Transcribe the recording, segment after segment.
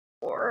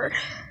Lord.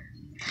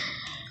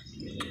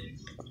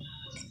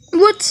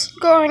 What's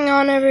going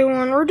on,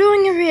 everyone? We're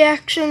doing a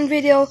reaction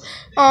video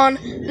on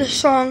the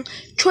song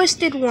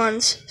Twisted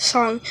One's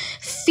song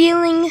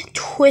Feeling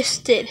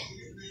Twisted.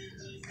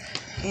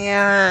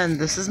 And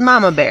this is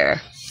Mama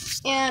Bear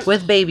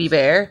with Baby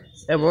Bear,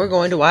 and we're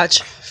going to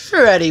watch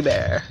Freddy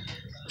Bear.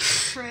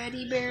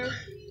 Freddy Bear.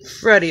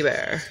 Freddy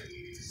Bear.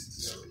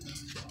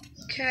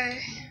 Okay.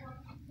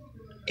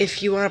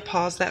 If you want to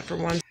pause that for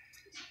one.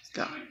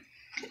 Go.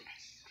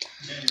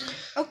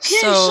 Okay,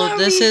 so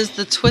this is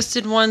the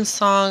Twisted One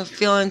song,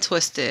 Feeling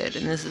Twisted.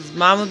 And this is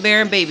Mama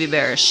Bear and Baby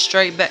Bear.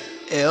 Straight back.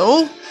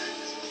 Ew.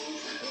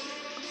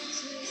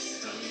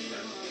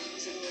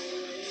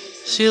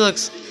 She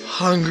looks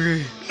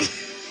hungry.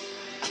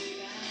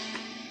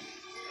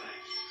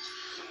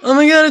 Oh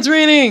my god, it's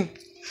raining.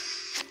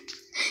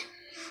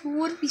 Who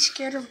would be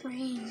scared of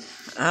rain?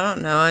 I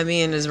don't know. I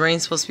mean, is rain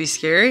supposed to be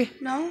scary?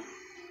 No.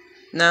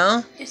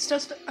 No? It's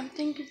just, I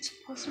think it's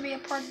supposed to be a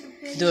part of the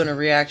video. Doing a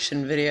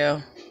reaction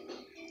video.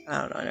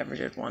 I don't know, I never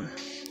did one.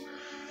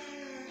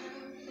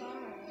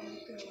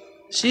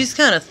 She's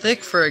kind of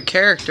thick for a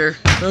character.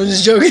 I'm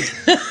just joking.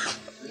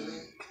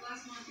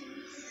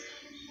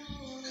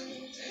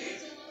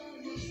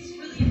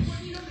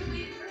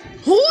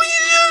 Holy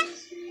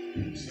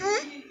shit!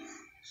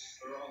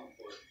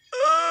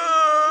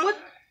 What?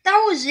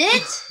 That was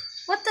it?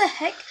 What the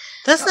heck?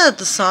 That's not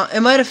the song.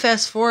 It might have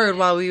fast forwarded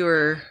while we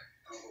were...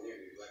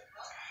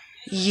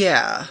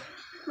 Yeah.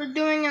 We're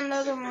doing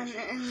another one,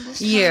 and this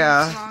time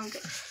yeah. it's longer.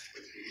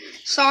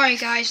 Sorry,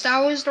 guys, that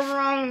was the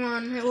wrong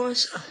one. It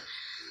was,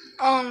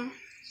 I'm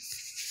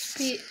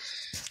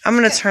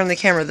gonna turn the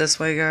camera this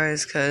way,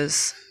 guys,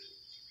 because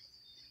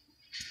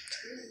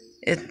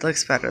it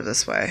looks better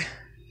this way.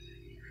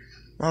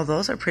 Well,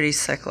 those are pretty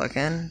sick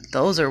looking.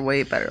 Those are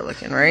way better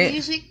looking, right?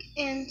 Music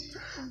and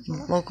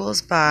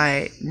vocals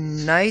by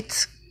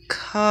Night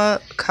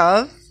Cove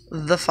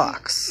the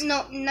Fox.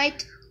 No,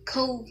 Night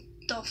Cove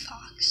the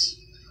Fox.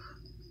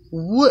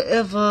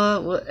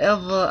 Whatever,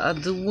 I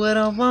do what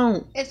I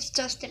want. It's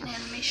just an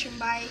animation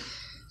by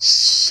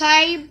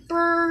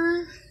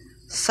Cybergen.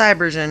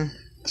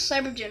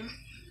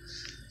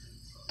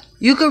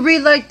 You could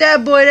read like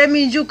that, boy. That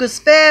means you could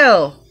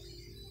spell.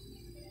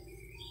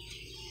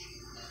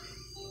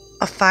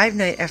 A Five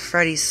Nights at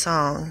Freddy's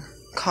song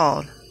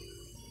called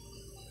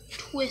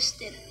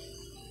Twisted.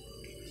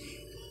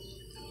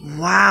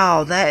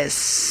 Wow, that is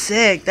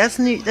sick. That's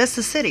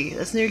the city.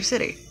 That's New York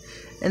City.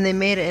 And they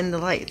made it in the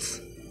lights.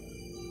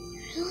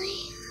 Really?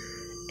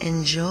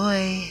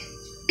 Enjoy.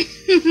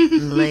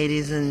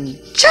 Ladies and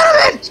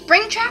gentlemen.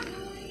 Springtrap?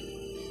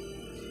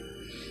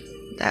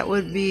 That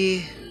would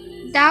be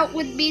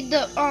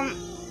the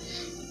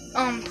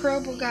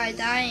purple guy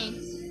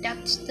dying.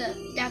 That's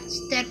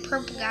that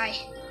purple guy.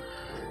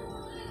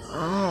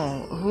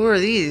 Oh, who are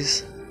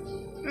these?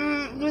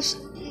 This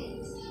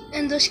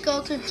and the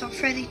skeletons of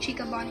Freddy,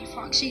 Chica, Bonnie,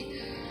 Foxy.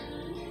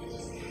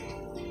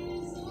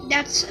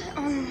 That's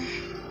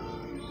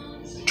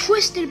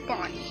Twisted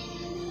Bonnie.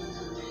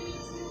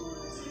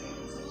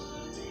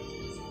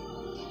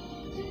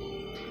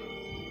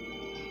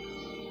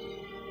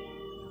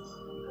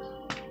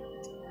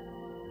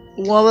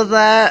 What was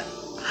that?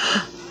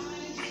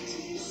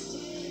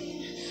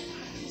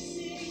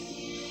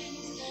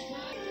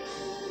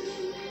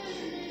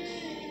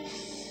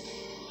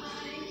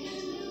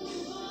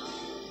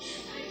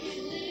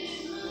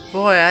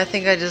 Boy, I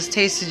think I just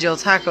tasted your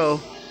taco.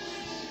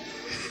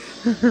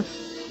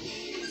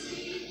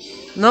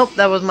 Nope,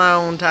 that was my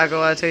own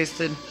taco I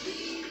tasted.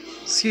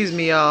 Excuse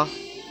me, y'all.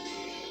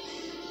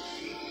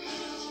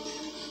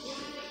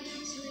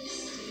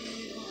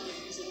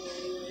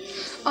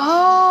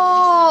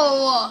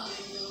 Oh,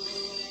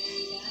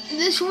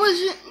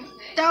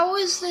 that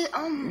was the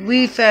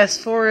We fast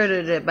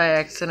forwarded it by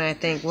accident, I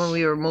think, when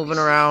we were moving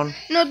around.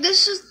 No,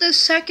 this is the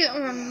second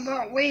one,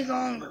 but way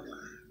longer.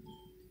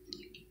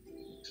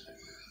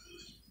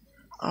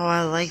 Oh,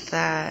 I like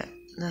that.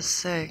 That's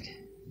sick.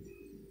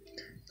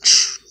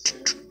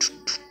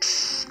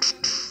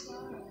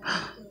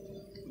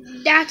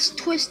 That's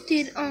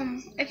Twisted,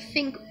 I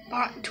think,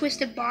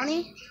 Twisted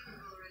Bonnie.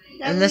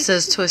 And this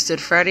is Twisted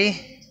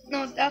Freddy?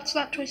 No, that's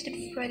not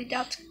Twisted Freddy,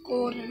 that's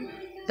Golden.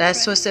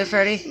 That's Freddy. Twisted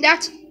Freddy?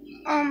 That's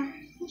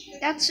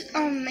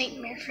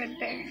Nightmare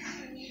Fredbear.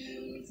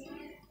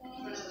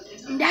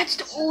 That's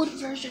the old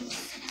version.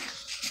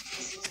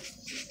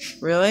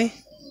 Really?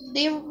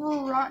 They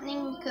were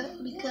rotting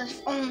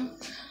because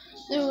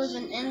there was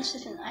an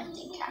incident, I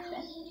think,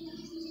 happened.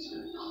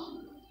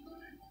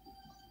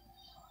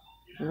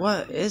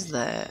 What is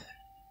that?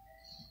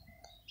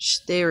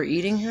 They were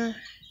eating her?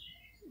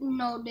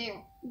 No, they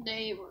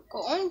were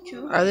going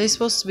to. Are they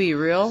supposed to be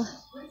real?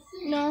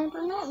 No,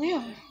 they're not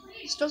real.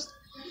 It's just.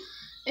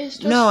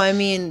 No, I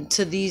mean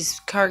to these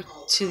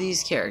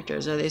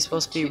characters. Are they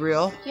supposed to be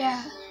real?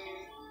 Yeah.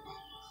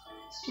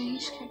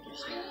 These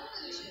characters.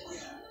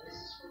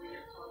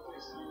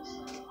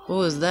 What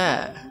was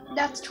that?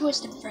 That's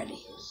Twisted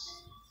Freddy.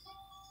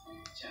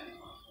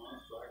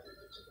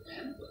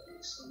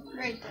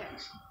 Right there.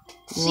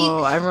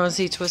 Whoa, everyone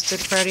see Twisted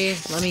Freddy?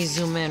 Let me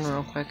zoom in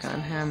real quick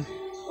on him.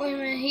 Wait a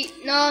minute,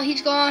 no,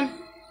 he's gone.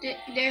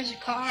 There's a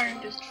car,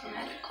 just a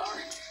dramatic car.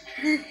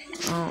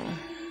 Oh.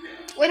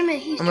 Wait a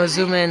minute, he's I'm gonna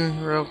zoom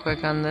in real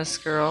quick on this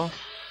girl.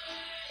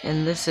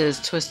 And this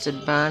is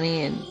Twisted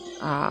Bonnie and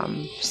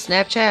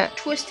Snapchat.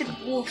 Twisted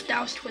Wolf,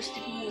 that was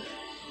Twisted Wolf.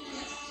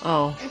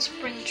 Oh. And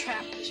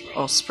Springtrap is right.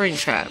 Oh,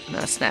 Springtrap,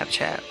 not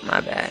Snapchat.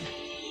 My bad.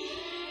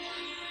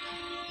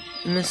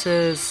 And this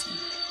is...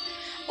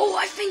 Oh,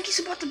 I think he's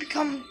about to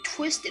become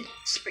Twisted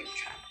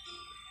Springtrap.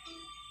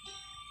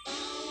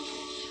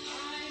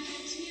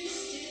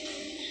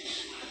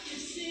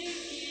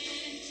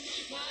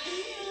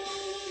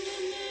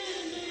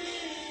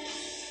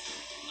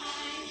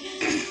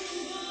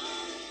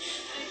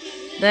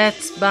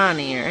 That's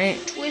Bonnie, right?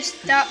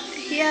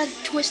 He had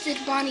twisted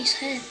Bonnie's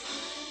head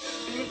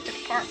and ripped it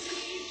apart.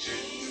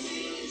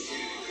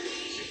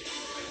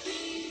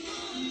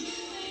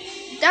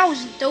 That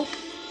was a dope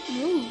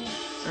move.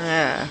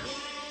 Yeah.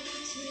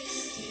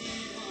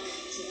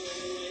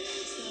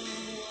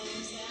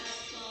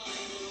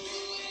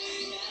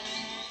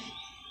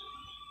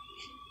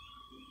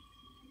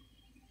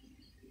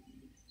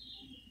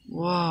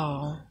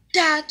 Whoa.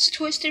 That's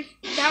Twisted.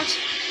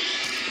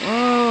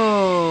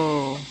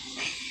 Whoa.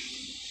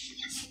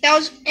 That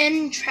was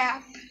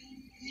N-Trap.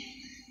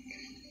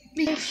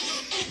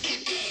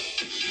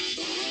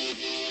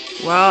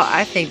 Well,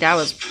 I think that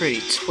was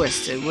pretty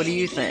twisted. What do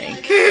you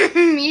think?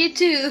 Me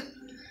too.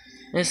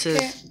 This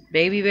is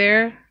Baby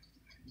Bear.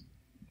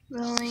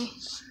 Really?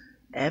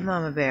 And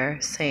Mama Bear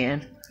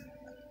saying,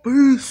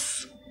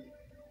 peace.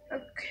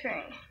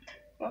 Okay.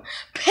 Well,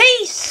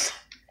 peace!